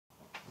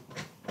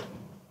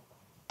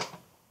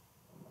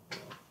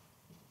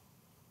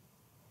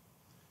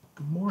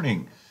Good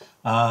morning.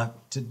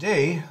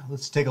 Today,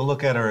 let's take a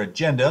look at our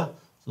agenda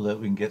so that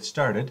we can get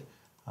started.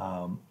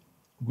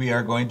 We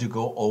are going to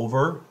go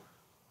over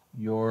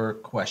your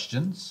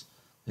questions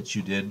that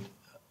you did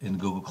in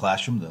Google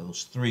Classroom,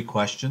 those 3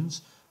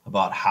 questions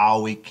about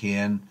how we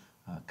can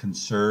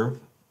conserve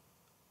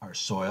our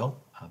soil,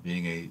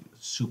 being a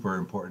super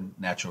important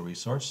natural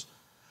resource.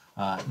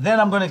 Then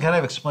I'm going to kind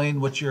of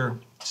explain what your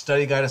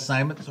study guide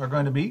assignments are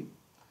going to be.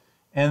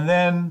 And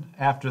then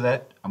after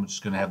that, I'm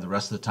just going to have the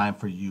rest of the time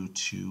for you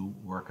to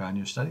work on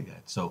your study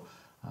guide. So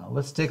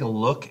let's take a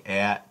look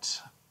at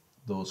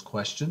those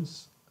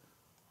questions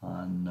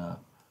on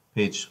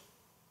page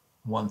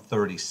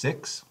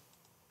 136.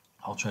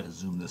 I'll try to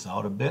zoom this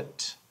out a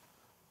bit.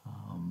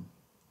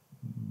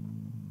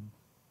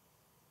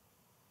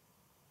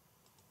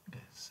 Okay,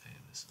 say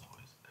this is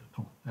always,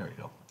 oh, there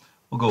we go.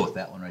 We'll go with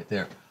that one right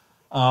there.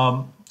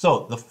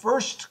 So the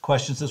first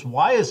question says,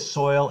 why is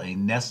soil a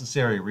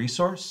necessary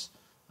resource?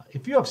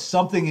 If you have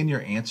something in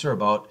your answer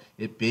about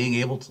it being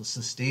able to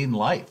sustain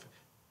life,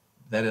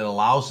 that it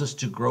allows us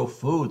to grow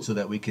food so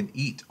that we can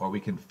eat or we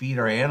can feed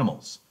our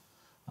animals,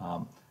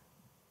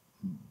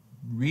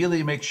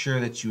 really make sure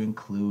that you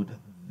include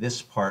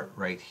this part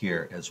right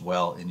here as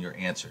well in your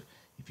answer.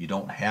 If you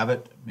don't have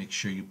it, make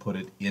sure you put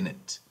it in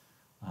it.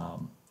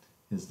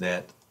 Is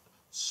that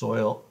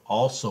soil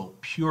also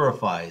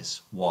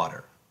purifies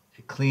water.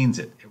 It cleans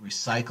it. It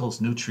recycles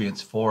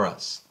nutrients for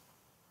us,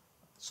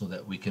 so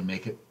that we can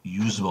make it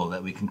usable,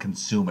 that we can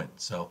consume it.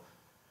 So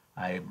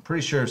I'm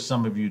pretty sure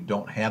some of you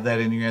don't have that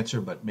in your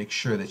answer, but make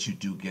sure that you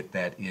do get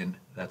that in.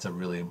 That's a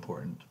really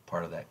important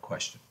part of that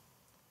question.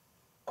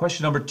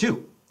 Question number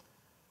 2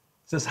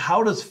 says,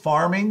 how does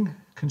farming,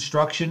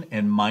 construction,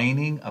 and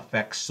mining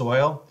affect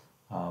soil?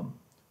 Well,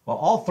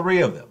 all 3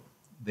 of them.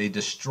 They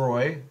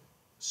destroy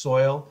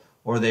soil,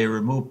 or they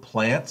remove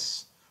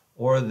plants,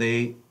 or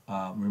they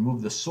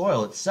remove the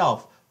soil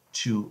itself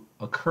to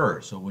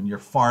occur. So when you're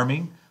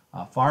farming,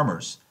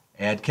 farmers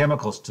add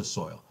chemicals to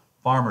soil.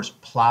 Farmers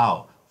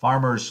plow.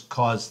 Farmers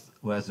cause,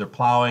 as they're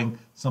plowing,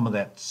 some of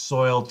that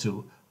soil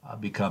to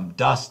become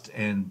dust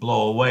and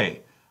blow away.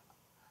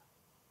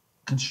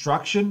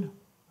 Construction,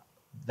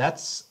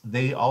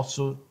 they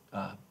also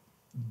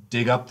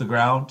dig up the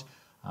ground.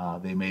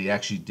 They may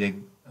actually dig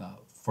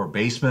for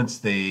basements.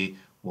 They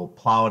will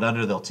plow it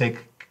under. They'll take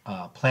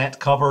plant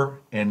cover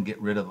and get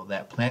rid of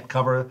that plant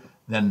cover,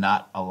 then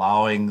not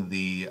allowing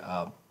the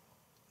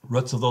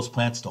roots of those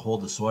plants to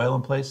hold the soil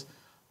in place.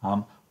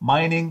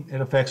 Mining, it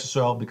affects the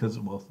soil because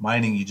with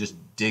mining, you just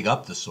dig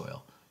up the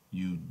soil.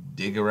 You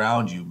dig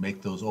around, you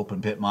make those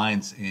open pit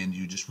mines, and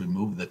you just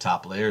remove the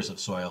top layers of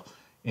soil,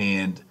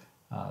 and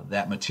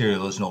that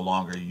material is no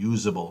longer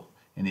usable.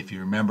 And if you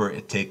remember,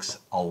 it takes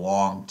a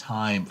long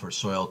time for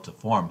soil to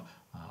form,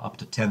 up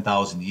to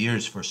 10,000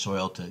 years for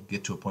soil to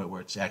get to a point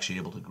where it's actually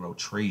able to grow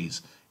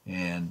trees.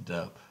 And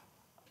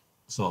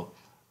so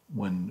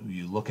when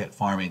you look at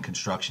farming,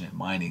 construction, and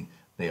mining,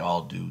 they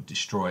all do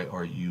destroy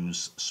or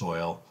use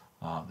soil.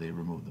 They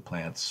remove the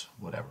plants,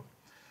 whatever.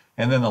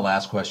 And then the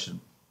last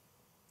question,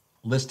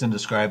 list and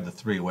describe the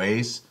 3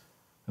 ways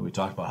that we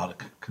talked about how to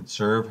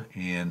conserve.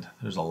 And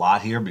there's a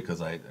lot here because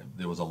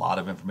there was a lot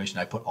of information.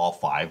 I put all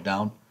 5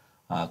 down.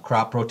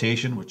 Crop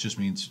rotation, which just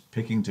means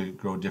picking to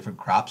grow different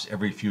crops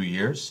every few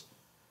years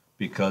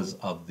because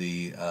of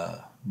the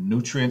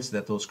nutrients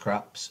that those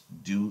crops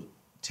do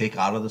take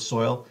out of the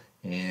soil.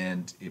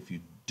 And if you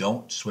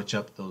don't switch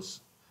up those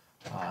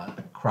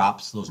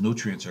crops, those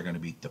nutrients are going to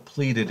be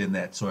depleted in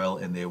that soil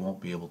and they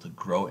won't be able to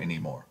grow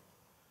anymore.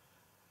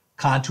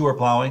 Contour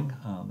plowing,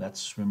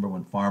 that's, remember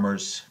when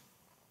farmers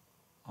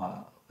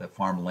that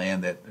farm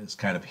land that is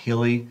kind of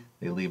hilly,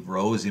 they leave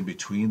rows in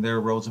between their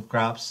rows of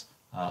crops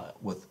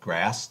with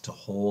grass to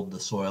hold the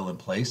soil in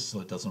place so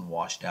it doesn't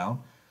wash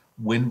down.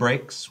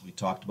 Windbreaks, we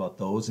talked about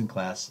those in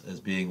class as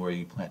being where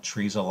you plant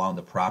trees along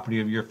the property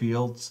of your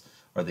fields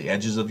or the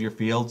edges of your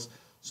fields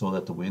so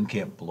that the wind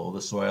can't blow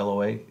the soil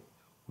away,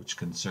 which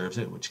conserves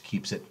it, which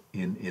keeps it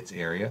in its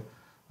area.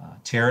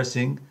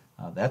 Terracing,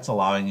 that's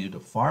allowing you to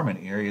farm in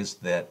areas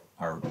that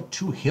are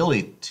too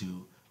hilly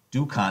to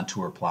do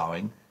contour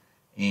plowing.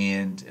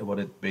 And what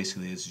it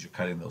basically is you're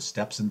cutting those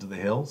steps into the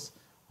hills.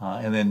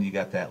 And then you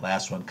got that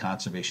last one,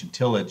 conservation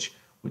tillage,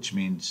 which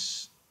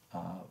means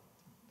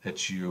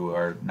that you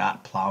are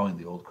not plowing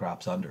the old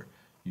crops under.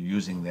 You're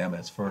using them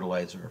as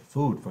fertilizer or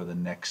food for the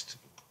next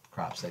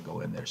crops that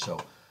go in there. So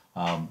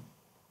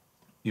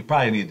you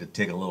probably need to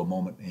take a little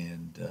moment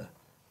and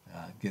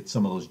get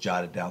some of those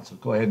jotted down. So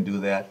go ahead and do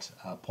that.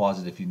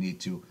 Pause it if you need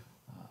to.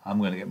 I'm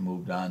going to get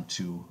moved on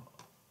to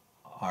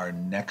our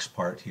next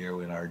part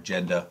here in our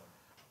agenda,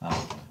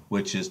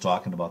 which is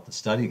talking about the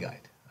study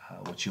guide,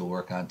 which you'll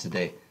work on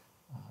today.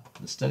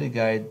 The study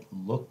guide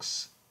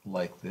looks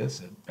like this.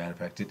 As a matter of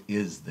fact, it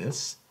is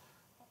this.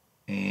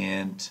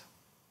 And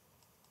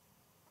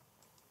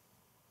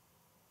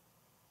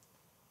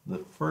the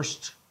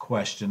first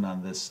question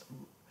on this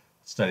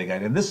study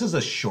guide, and this is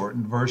a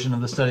shortened version of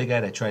the study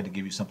guide. I tried to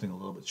give you something a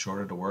little bit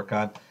shorter to work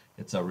on.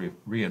 It's a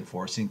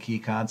reinforcing key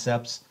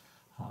concepts.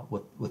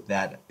 With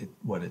that,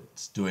 what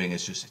it's doing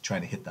is just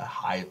trying to hit the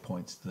high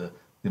points, the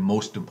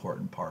most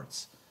important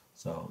parts.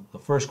 So the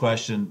first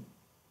question,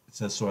 it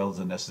says soil is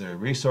a necessary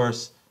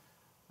resource.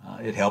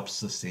 It helps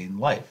sustain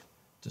life.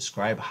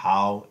 Describe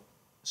how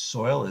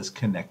soil is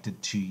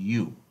connected to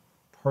you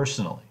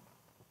personally.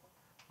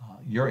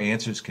 Your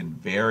answers can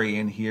vary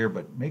in here,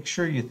 but make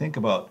sure you think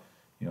about,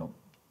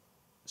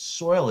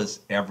 soil is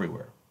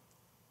everywhere.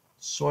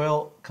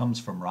 Soil comes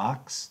from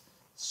rocks.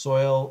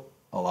 Soil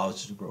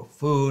allows you to grow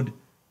food.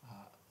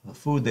 The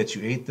food that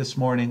you ate this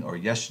morning or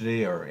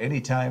yesterday or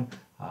any time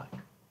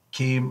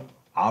came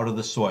out of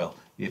the soil.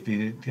 If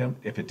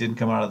it didn't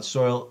come out of the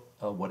soil,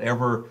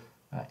 whatever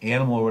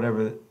animal or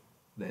whatever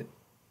that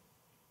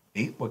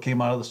ate what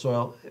came out of the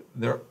soil,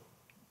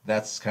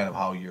 that's kind of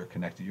how you're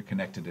connected. You're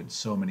connected in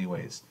so many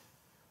ways.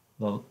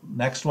 The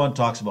next one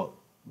talks about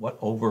what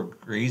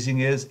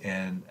overgrazing is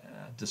and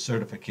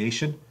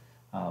desertification.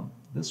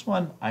 This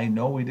one I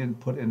know we didn't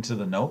put into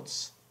the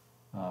notes,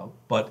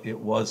 but it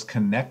was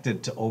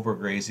connected to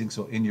overgrazing.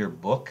 So in your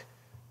book,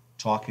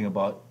 talking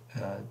about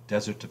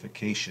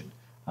desertification.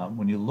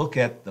 When you look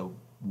at the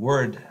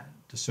word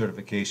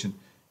desertification,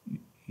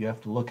 you have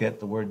to look at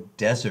the word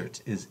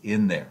desert is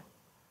in there.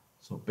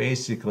 So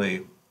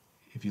basically,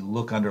 if you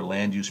look under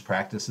land use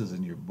practices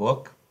in your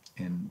book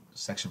in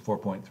section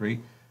 4.3,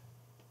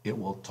 it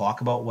will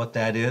talk about what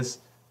that is.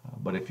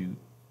 But if you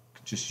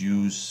just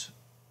use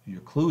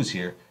your clues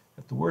here,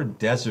 if the word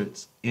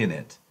desert's in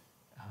it,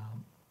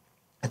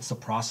 it's the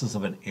process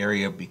of an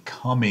area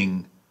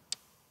becoming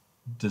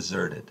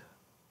deserted,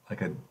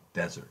 like a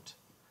desert.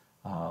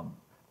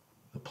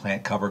 The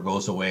plant cover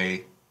goes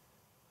away,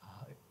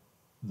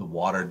 the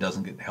water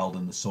doesn't get held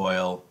in the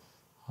soil,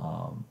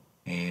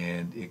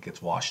 and it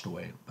gets washed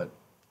away. But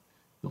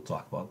you'll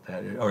talk about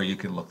that, or you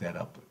can look that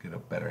up, get a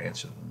better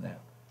answer than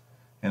that.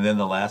 And then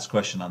the last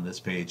question on this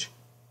page,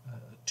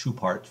 two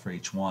parts for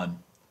each one.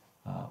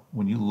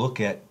 When you look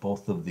at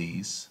both of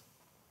these,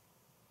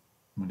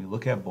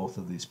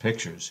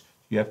 pictures,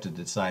 you have to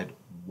decide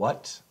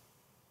what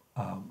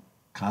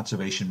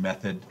conservation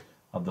method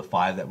of the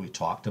 5 that we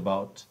talked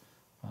about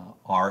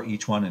are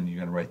each one, and you're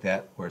going to write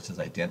that where it says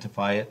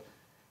identify it.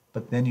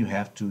 But then you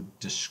have to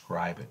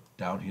describe it.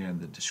 Down here in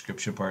the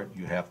description part,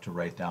 you have to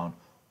write down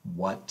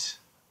what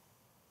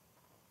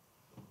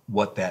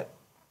that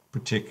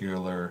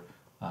particular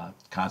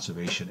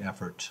conservation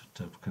effort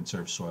to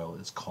conserve soil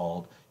is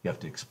called. You have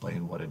to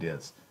explain what it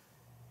is.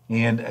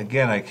 And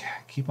again, I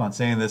keep on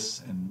saying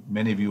this, and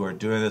many of you are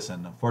doing this,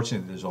 and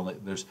unfortunately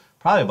there's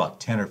probably about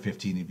 10 or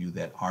 15 of you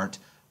that aren't.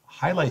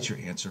 Highlight your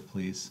answer,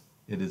 please.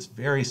 It is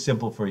very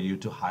simple for you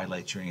to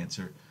highlight your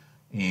answer,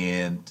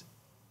 and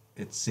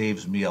it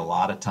saves me a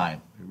lot of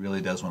time. It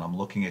really does. When I'm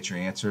looking at your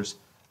answers,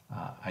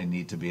 I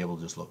need to be able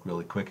to just look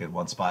really quick at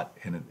one spot,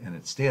 and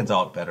it stands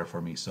out better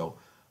for me. So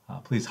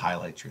please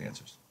highlight your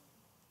answers.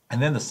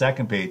 And then the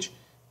second page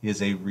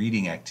is a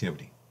reading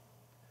activity.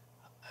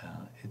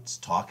 It's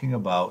talking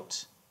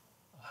about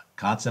a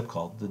concept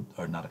called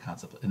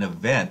an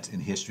event in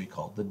history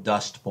called the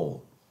Dust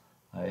Bowl.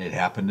 It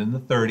happened in the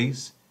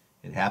 30s.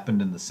 It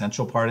happened in the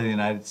central part of the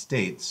United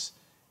States,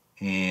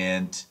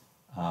 and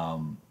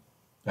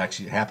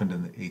actually it happened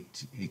in the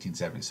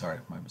 1870s. Sorry,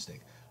 my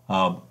mistake.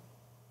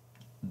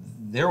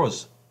 There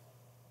was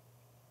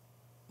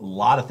a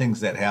lot of things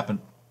that happened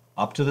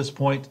up to this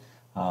point,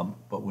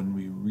 but when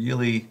we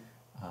really,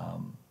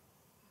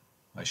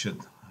 I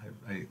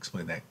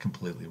explained that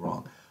completely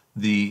wrong.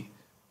 The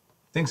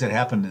things that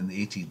happened in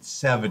the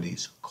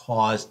 1870s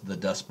caused the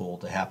Dust Bowl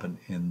to happen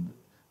in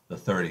the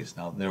 30s.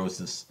 Now, there was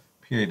this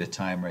period of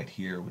time right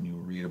here when you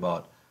read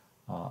about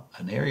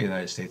an area of the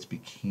United States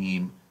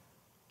became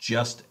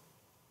just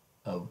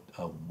a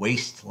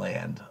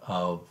wasteland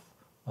of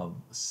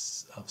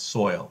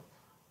soil,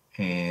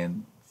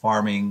 and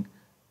farming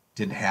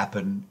didn't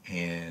happen,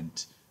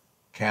 and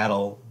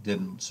cattle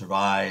didn't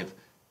survive,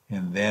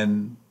 and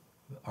then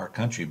our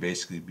country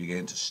basically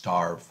began to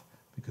starve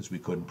because we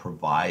couldn't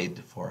provide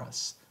for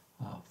us.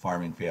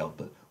 Farming failed.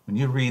 But when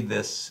you read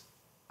this,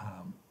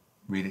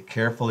 read it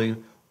carefully.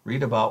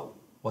 Read about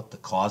what the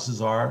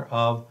causes are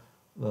of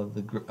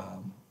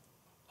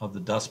the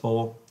Dust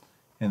Bowl,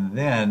 and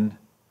then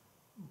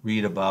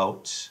read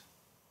about.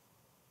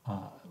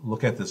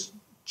 Look at this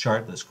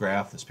chart, this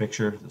graph, this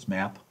picture, this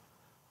map,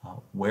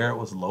 where it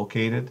was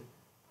located,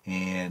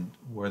 and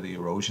where the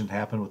erosion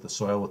happened with the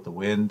soil, with the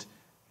wind,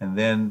 and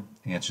then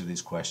answer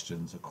these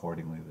questions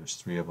accordingly. There's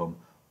 3 of them.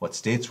 What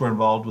states were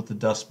involved with the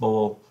Dust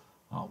Bowl?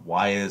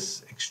 Why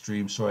is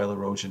extreme soil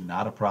erosion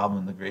not a problem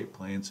in the Great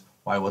Plains?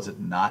 Why was it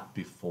not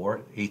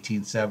before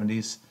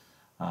 1870s?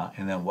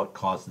 And then what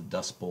caused the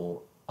Dust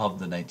Bowl of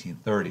the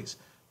 1930s?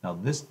 Now,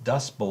 this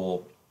Dust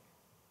Bowl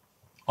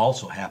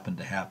also happened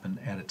to happen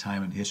at a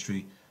time in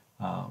history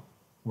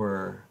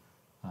where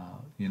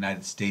the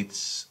United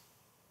States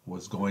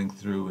was going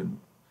through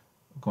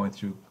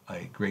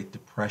a Great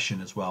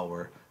Depression as well,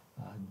 where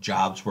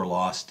jobs were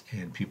lost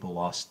and people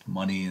lost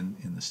money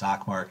in the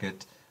stock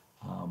market,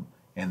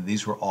 and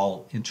these were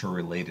all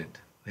interrelated.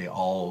 They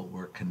all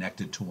were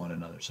connected to one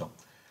another. So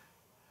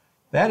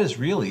that is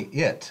really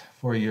it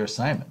for your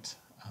assignment.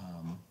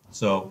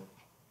 So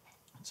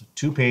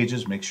 2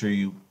 pages. Make sure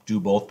you do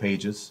both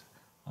pages,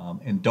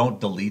 and don't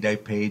delete a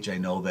page. I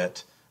know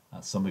that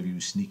some of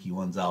you sneaky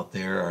ones out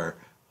there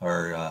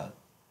are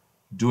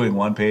doing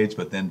one page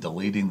but then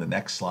deleting the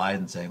next slide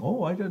and saying,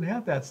 "Oh, I didn't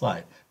have that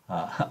slide."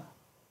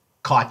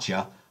 Caught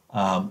ya.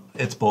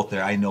 It's both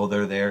there. I know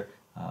they're there.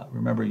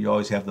 Remember, you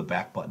always have the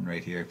back button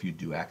right here. If you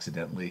do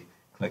accidentally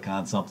click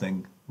on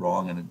something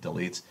wrong and it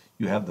deletes,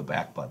 you have the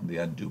back button, the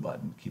undo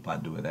button. Keep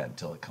on doing that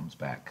until it comes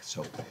back.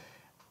 So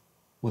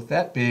with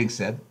that being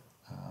said,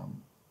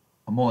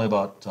 I'm only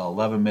about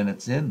 11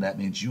 minutes in. That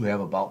means you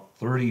have about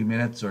 30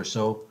 minutes or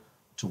so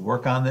to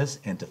work on this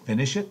and to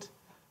finish it.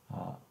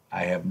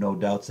 I have no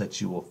doubts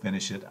that you will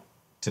finish it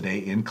today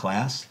in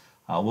class.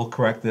 We'll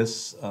correct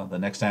this the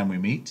next time we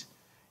meet.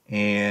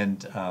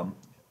 And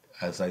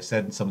as I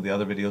said in some of the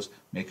other videos,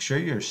 make sure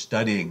you're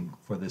studying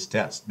for this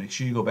test. Make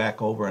sure you go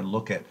back over and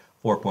look at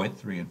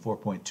 4.3 and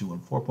 4.2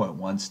 and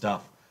 4.1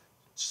 stuff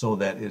so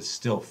that it's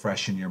still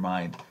fresh in your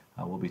mind.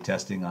 We'll be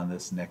testing on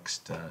this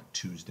next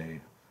Tuesday.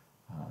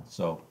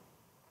 So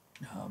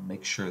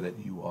make sure that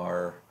you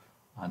are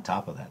on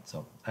top of that.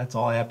 So that's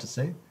all I have to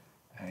say.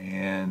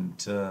 And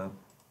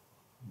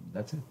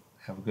that's it.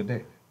 Have a good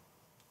day.